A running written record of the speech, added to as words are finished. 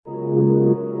Welcome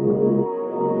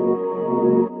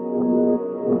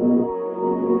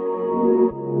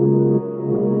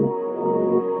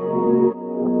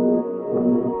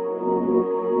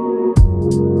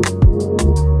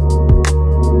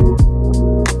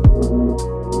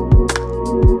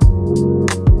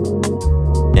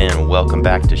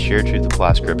back to Share Truth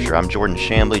Apply Scripture. I'm Jordan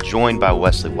Shambly, joined by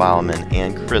Wesley Wileman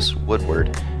and Chris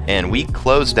Woodward. And we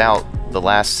closed out the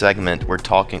last segment.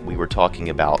 We were talking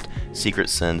about secret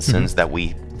sins, sins that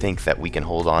we think that we can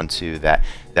hold on to, that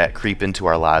creep into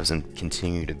our lives and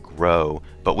continue to grow.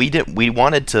 But we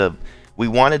wanted to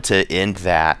end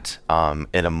that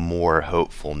at a more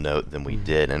hopeful note than we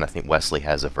did, and I think Wesley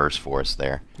has a verse for us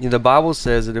there. Yeah, the Bible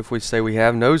says that if we say we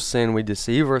have no sin, we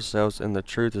deceive ourselves, and the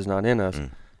truth is not in us.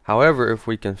 However, if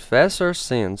we confess our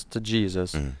sins to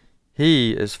Jesus,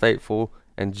 He is faithful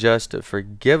and just to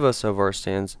forgive us of our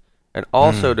sins and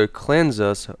also to cleanse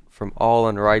us from all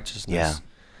unrighteousness.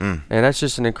 And that's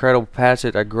just an incredible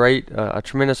passage, a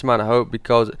tremendous amount of hope,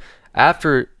 because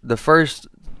after the first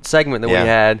segment that we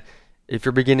had, if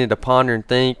you're beginning to ponder and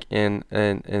think and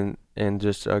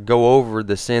just go over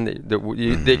the sin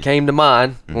that came to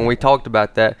mind when we talked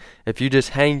about that, if you just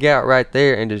hang out right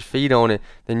there and just feed on it,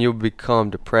 then you'll become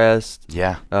depressed,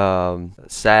 saddened,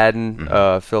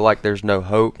 feel like there's no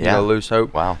hope, lose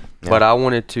hope. Wow. But I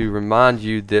wanted to remind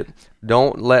you that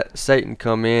don't let Satan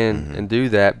come in and do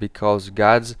that, because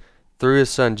God's, through His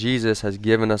Son Jesus, has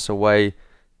given us a way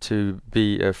to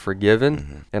be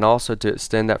forgiven and also to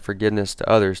extend that forgiveness to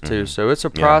others too. So it's a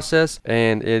process,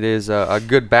 and it is a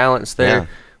good balance there.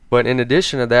 But in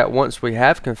addition to that, once we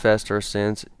have confessed our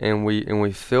sins and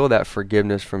we feel that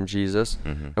forgiveness from Jesus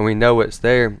and we know it's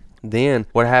there, then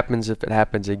what happens if it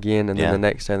happens again, and then the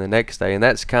next day and the next day? And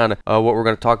that's kind of what we're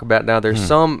going to talk about now. There's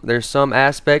some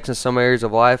aspects in some areas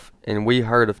of life, and we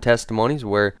heard of testimonies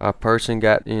where a person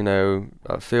got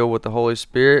filled with the Holy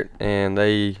Spirit and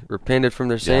they repented from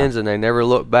their sins and they never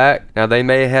looked back. Now they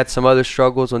may have had some other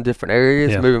struggles on different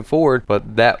areas moving forward,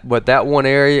 but that one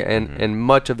area and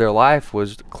much of their life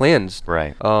was cleansed.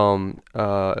 Right. Here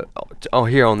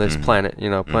on this planet,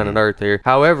 planet Earth here.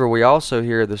 However, we also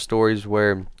hear the stories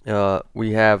where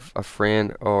we have a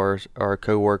friend or a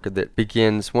coworker that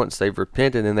begins, once they've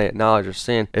repented and they acknowledge their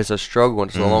sin, it's a struggle and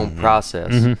it's a long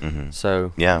process.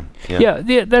 So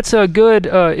that's a good.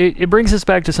 It brings us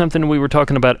back to something we were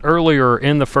talking about earlier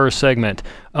in the first segment.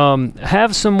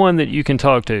 Have someone that you can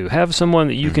talk to. Have someone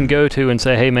that you can go to and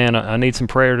say, "Hey, man, I need some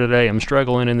prayer today. I'm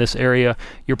struggling in this area."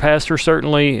 Your pastor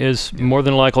certainly is more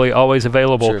than likely always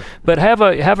available. Sure. But have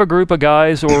a group of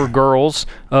guys or girls,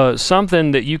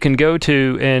 something that you can go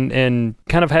to and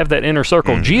kind of have that inner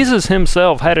circle. Jesus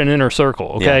Himself had an inner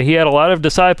circle. Okay, He had a lot of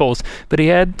disciples, but He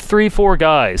had 3-4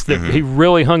 guys that He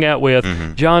really hung out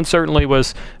with. John certainly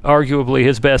was arguably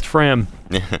his best friend.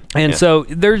 And so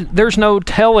there's no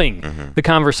telling the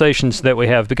conversations that we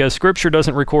have, because Scripture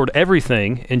doesn't record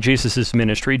everything in Jesus'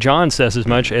 ministry. John says as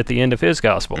much at the end of his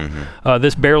gospel.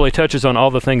 This barely touches on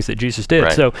all the things that Jesus did.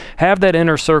 Right. So have that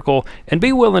inner circle and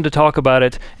be willing to talk about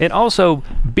it, and also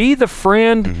be the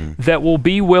friend that will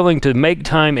be willing to make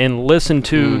time and listen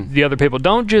to the other people.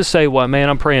 Don't just say, "Well, man,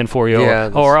 I'm praying for you,"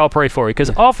 or "I'll pray for you," because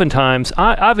oftentimes,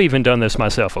 I've even done this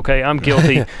myself, okay? I'm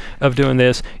guilty of doing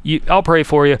this. I'll pray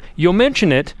for you. You'll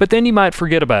mention it, but then you might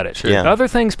forget about it. Other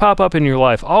things pop up in your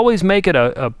life. Always make it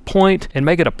a point and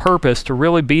make it a purpose to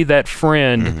really be that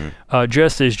friend,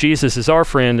 just as Jesus is our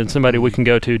friend and somebody we can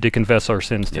go to confess our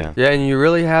sins to. Yeah, and you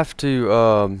really have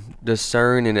to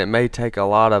discern, and it may take a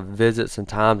lot of visits and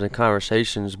times and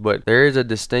conversations, but there's a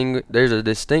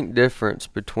distinct difference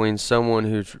between someone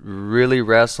who's really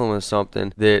wrestling with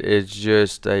something that is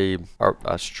just a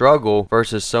struggle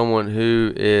versus someone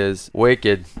who is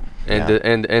wicked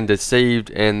and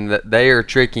deceived, and that they are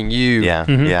tricking you.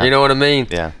 You know what I mean?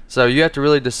 So you have to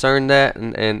really discern that,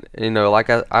 and like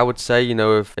I would say,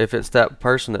 if it's that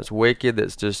person that's wicked,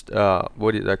 that's just a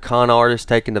con artist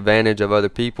taking advantage of other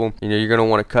people, you're going to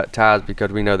want to cut ties,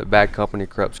 because we know that bad company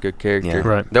corrupts good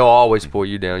character. They'll always pull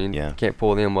you down. You can't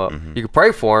pull them up. You can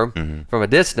pray for them from a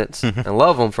distance and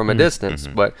love them from a distance,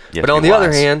 but on the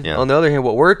other hand,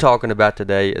 what we're talking about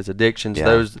today is addictions.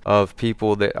 Those of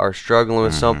people that are struggling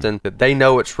with something that they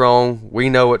know it's wrong, we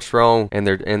know it's wrong, and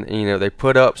they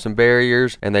put up some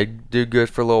barriers and they do good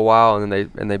for a little while, and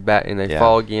then they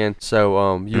fall again.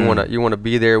 So you want to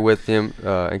be there with them,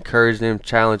 encourage them,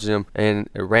 challenge them, and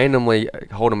randomly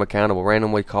hold them accountable.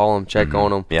 Randomly call them, check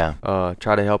on them. Yeah.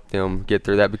 Try to help them get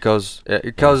through that because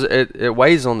it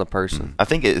weighs on the person. I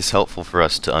think it is helpful for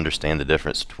us to understand the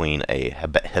difference between a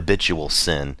habitual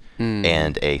sin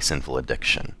and a sinful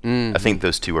addiction. I think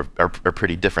those two are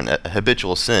pretty different. A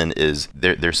habitual sin is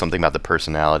there's something about the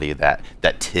personality that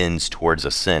tends towards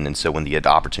a sin, and so when the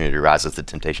opportunity arises, the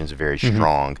temptations are very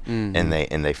strong, and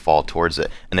they fall towards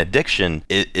it. An addiction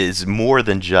is more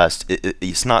than just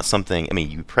it's not something. I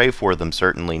mean, you pray for them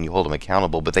certainly, and you hold them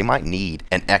accountable, but they might need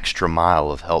an extra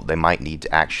mile of help. They might need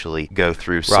to actually go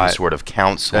through some sort of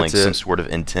counseling, some sort of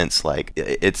intense, like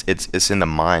it's in the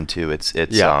mind too. It's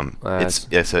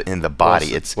in the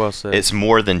body. It's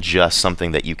more than just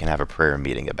something that you can have a prayer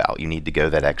meeting about. You need to go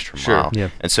that extra mile. Yeah.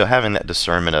 And so having that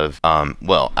discernment of,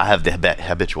 I have the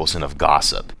habitual sin of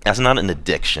gossip. That's not an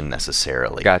addiction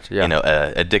necessarily. Gotcha.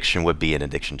 Yeah. Addiction would be an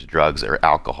addiction to drugs or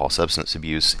alcohol, substance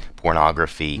abuse,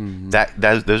 pornography.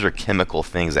 Those are chemical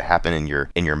things that happen in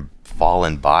your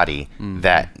fallen body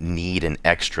that need an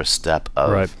extra step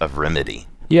of remedy.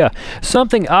 Yeah,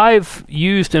 something I've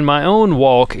used in my own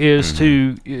walk is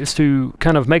to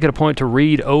kind of make it a point to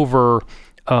read over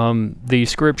the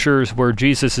scriptures where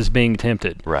Jesus is being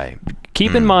tempted. Right.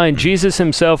 Keep in mind, Jesus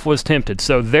himself was tempted.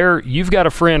 So there, you've got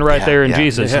a friend right there in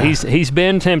Jesus. Yeah. He's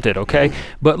been tempted, okay?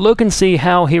 But look and see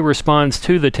how he responds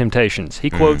to the temptations. He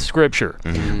quotes Scripture,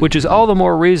 which is all the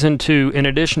more reason to, in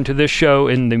addition to this show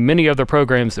and the many other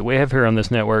programs that we have here on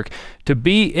this network, to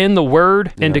be in the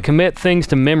Word and to commit things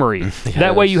to memory.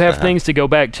 That way you have things to go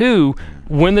back to.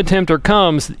 When the tempter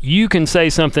comes, you can say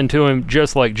something to him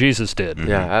just like Jesus did.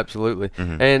 Yeah, absolutely.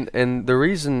 And the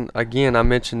reason, again, I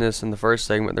mentioned this in the first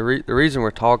segment, the reason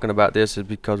we're talking about this is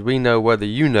because we know, whether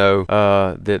you know,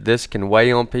 that this can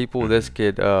weigh on people. This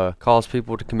could cause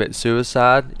people to commit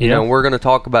suicide. You know, we're going to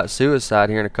talk about suicide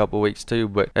here in a couple of weeks too,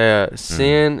 but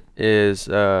sin is,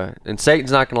 and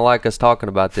Satan's not going to like us talking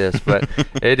about this, but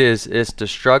it's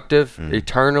destructive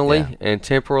eternally and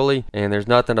temporally, and there's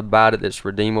nothing about it that's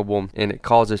redeemable, and it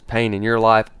causes pain in your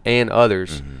life and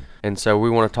others. And so we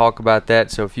want to talk about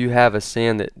that. So if you have a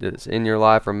sin that's in your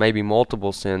life, or maybe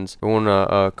multiple sins, we want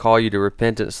to call you to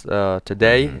repentance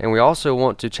today. And we also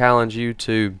want to challenge you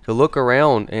to look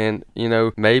around, and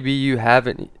maybe you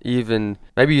haven't even,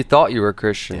 maybe you thought you were a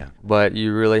Christian, but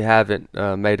you really haven't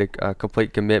made a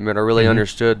complete commitment, or really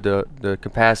understood the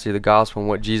capacity of the gospel and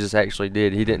what Jesus actually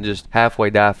did. He didn't just halfway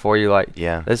die for you.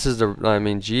 This is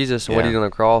Jesus and what he did on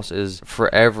the cross is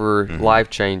forever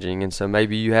life changing. And so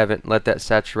maybe you haven't let that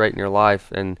saturate in your life,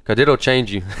 and because it'll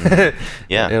change you.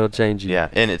 It'll change you.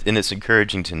 And it's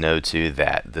encouraging to know too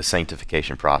that the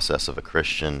sanctification process of a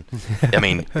Christian, I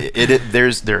mean,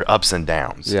 there are ups and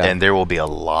downs, and there will be a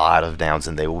lot of downs,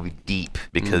 and they will be deep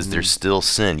because there's still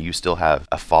sin. You still have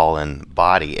a fallen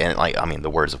body, and the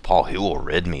words of Paul, who will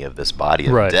rid me of this body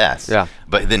of death?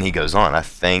 But then he goes on, I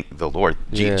thank the Lord,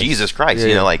 Jesus Christ.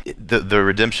 The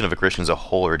redemption of a Christian is a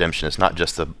whole redemption. It's not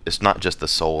just the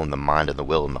soul and the mind and the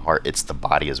will and the heart. It's the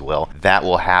body as well. That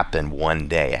will happen one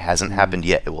day. It hasn't happened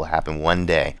yet. It will happen one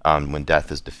day when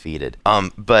death is defeated.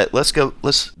 But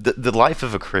the life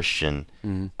of a Christian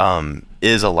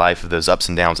is a life of those ups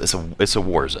and downs. It's a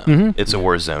war zone. It's a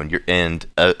war zone. And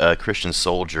a Christian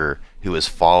soldier who is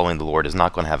following the Lord is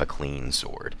not going to have a clean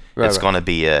sword. It's going to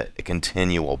be a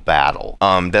continual battle.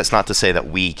 That's not to say that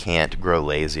we can't grow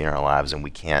lazy in our lives and we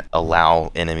can't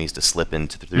allow enemies to slip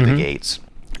through the gates.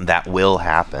 That will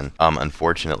happen,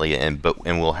 unfortunately, and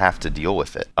we'll have to deal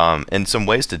with it. And some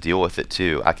ways to deal with it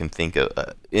too, I can think of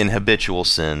in habitual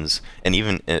sins, and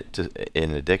even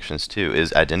in addictions too,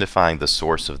 is identifying the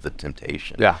source of the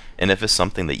temptation. And if it's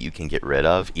something that you can get rid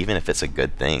of, even if it's a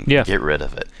good thing, get rid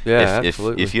of it.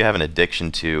 Absolutely. If you have an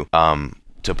addiction to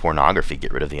pornography,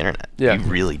 get rid of the internet. You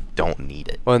really don't need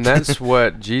it. Well, and that's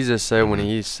what Jesus said when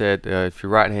he said, if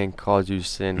your right hand causes you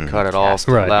sin, cut it off,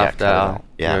 left out,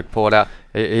 pull it out.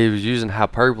 He was using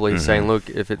hyperbole, saying, look,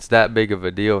 if it's that big of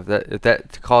a deal, if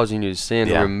that's causing you to sin,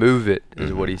 remove it,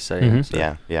 is what he's saying.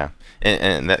 So.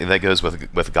 And that goes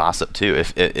with gossip too.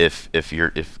 If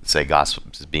say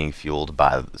gossip is being fueled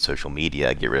by social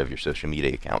media, get rid of your social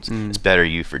media accounts. It's better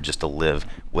just to live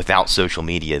without social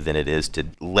media than it is to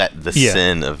let the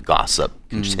sin of gossip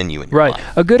continue in your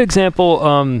life. A good example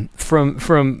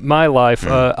from my life,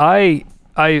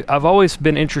 I've always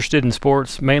been interested in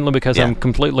sports, mainly because I'm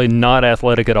completely not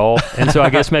athletic at all. And so I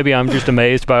guess maybe I'm just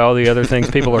amazed by all the other things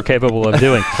people are capable of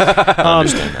doing.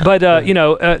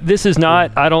 This is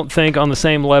not, I don't think, on the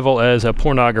same level as a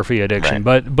pornography addiction.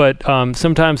 But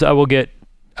sometimes I will get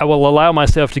I will allow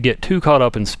myself to get too caught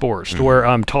up in sports to where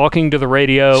I'm talking to the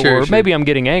radio or maybe I'm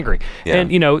getting angry. Yeah.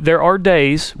 And, there are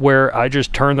days where I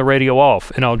just turn the radio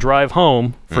off and I'll drive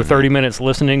home for 30 minutes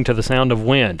listening to the sound of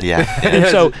wind. Yeah. And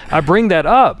so I bring that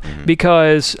up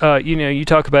because, you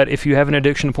talk about if you have an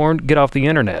addiction to porn, get off the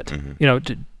internet,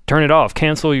 to turn it off,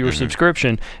 cancel your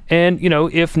subscription. And,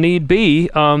 if need be,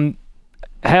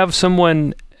 have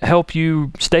someone help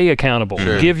you stay accountable.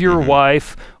 Give your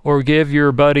wife or give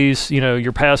your buddies,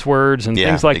 your passwords and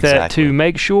things like that to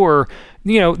make sure,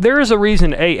 there is a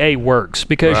reason AA works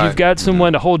because you've got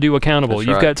someone to hold you accountable.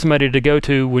 You've got somebody to go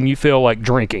to when you feel like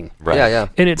drinking. Right. Yeah.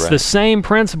 And it's the same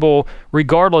principle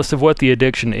regardless of what the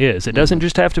addiction is. It doesn't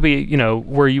just have to be,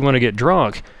 where you want to get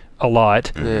drunk a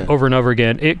lot over and over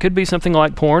again. It could be something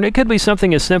like porn. It could be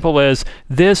something as simple as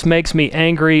this makes me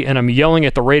angry and I'm yelling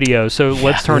at the radio, so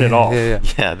let's turn it off.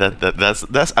 Yeah,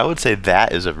 that's I would say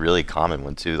that is a really common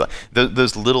one too. Like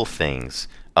those little things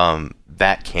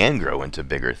that can grow into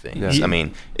bigger things. I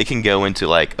mean, it can go into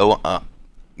like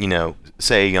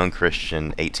say a young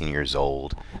Christian, 18 years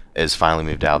old, is finally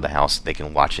moved out of the house. They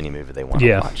can watch any movie they want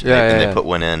to watch. And they put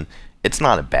one in. It's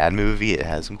not a bad movie. It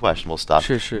has some questionable stuff,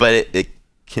 but it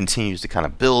continues to kind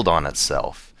of build on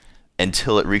itself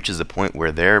until it reaches a point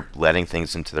where they're letting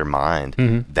things into their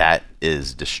mind that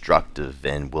is destructive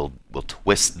and will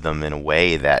twist them in a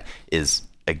way that is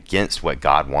against what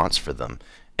God wants for them.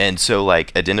 And so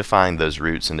like identifying those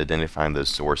roots and identifying those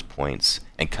source points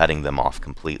and cutting them off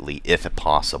completely if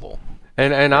possible.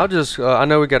 And I'll just, I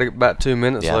know we got about 2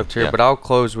 minutes left here, but I'll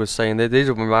close with saying that these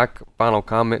are my final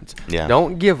comments.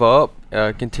 Don't give up.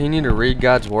 Continue to read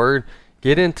God's word.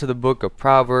 Get into the book of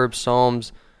Proverbs,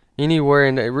 Psalms, anywhere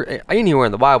in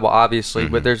the Bible, obviously.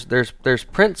 But there's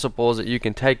principles that you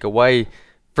can take away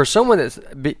for someone that's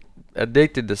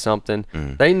addicted to something.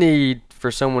 They need for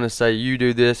someone to say, "You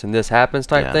do this and this happens,"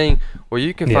 type thing. Well,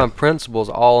 you can find principles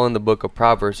all in the book of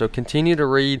Proverbs. So continue to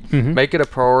read. Make it a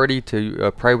priority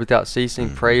to pray without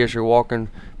ceasing. Pray as you're walking.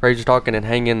 Pray as you're talking, and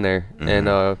hang in there.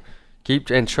 And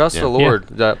keep and trust the Lord.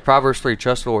 Proverbs 3: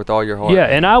 trust the Lord with all your heart. Yeah,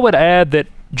 and I would add that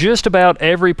just about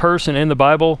every person in the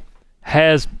Bible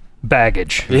has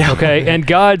baggage, okay? And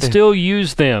God still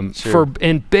used them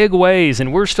in big ways,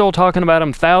 and we're still talking about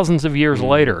them thousands of years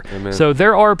later. Amen. So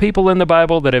there are people in the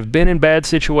Bible that have been in bad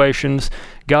situations.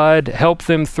 God helped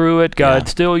them through it. God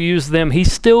still used them.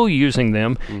 He's still using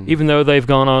them, even though they've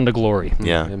gone on to glory.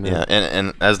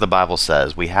 And as the Bible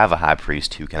says, we have a high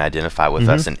priest who can identify with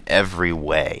us in every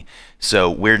way.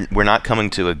 So we're not coming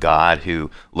to a God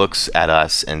who looks at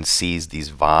us and sees these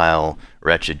vile,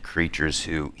 wretched creatures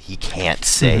who he can't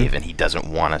save and he doesn't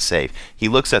want to save. He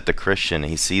looks at the Christian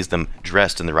and he sees them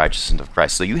dressed in the righteousness of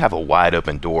Christ. So you have a wide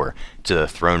open door to the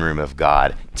throne room of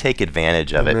God. Take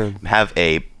advantage of it. Have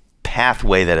a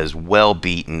pathway that is well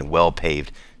beaten, well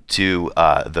paved to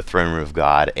the throne room of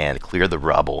God and clear the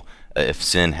rubble if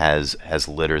sin has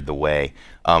littered the way.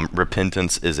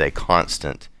 Repentance is a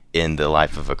constant in the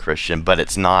life of a Christian, but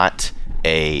it's not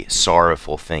a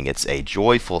sorrowful thing. It's a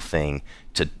joyful thing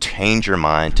to change your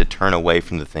mind, to turn away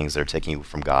from the things that are taking you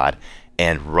from God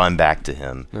and run back to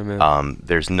him.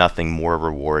 There's nothing more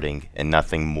rewarding and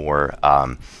nothing more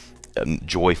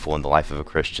joyful in the life of a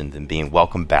Christian than being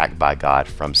welcomed back by God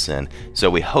from sin. So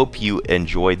we hope you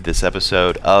enjoyed this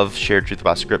episode of Shared Truth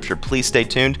About Scripture. Please stay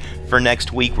tuned for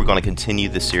next week. We're going to continue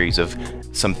this series of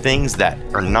some things that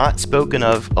are not spoken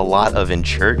of a lot of in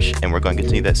church, and we're going to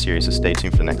continue that series, so stay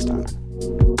tuned for the next time.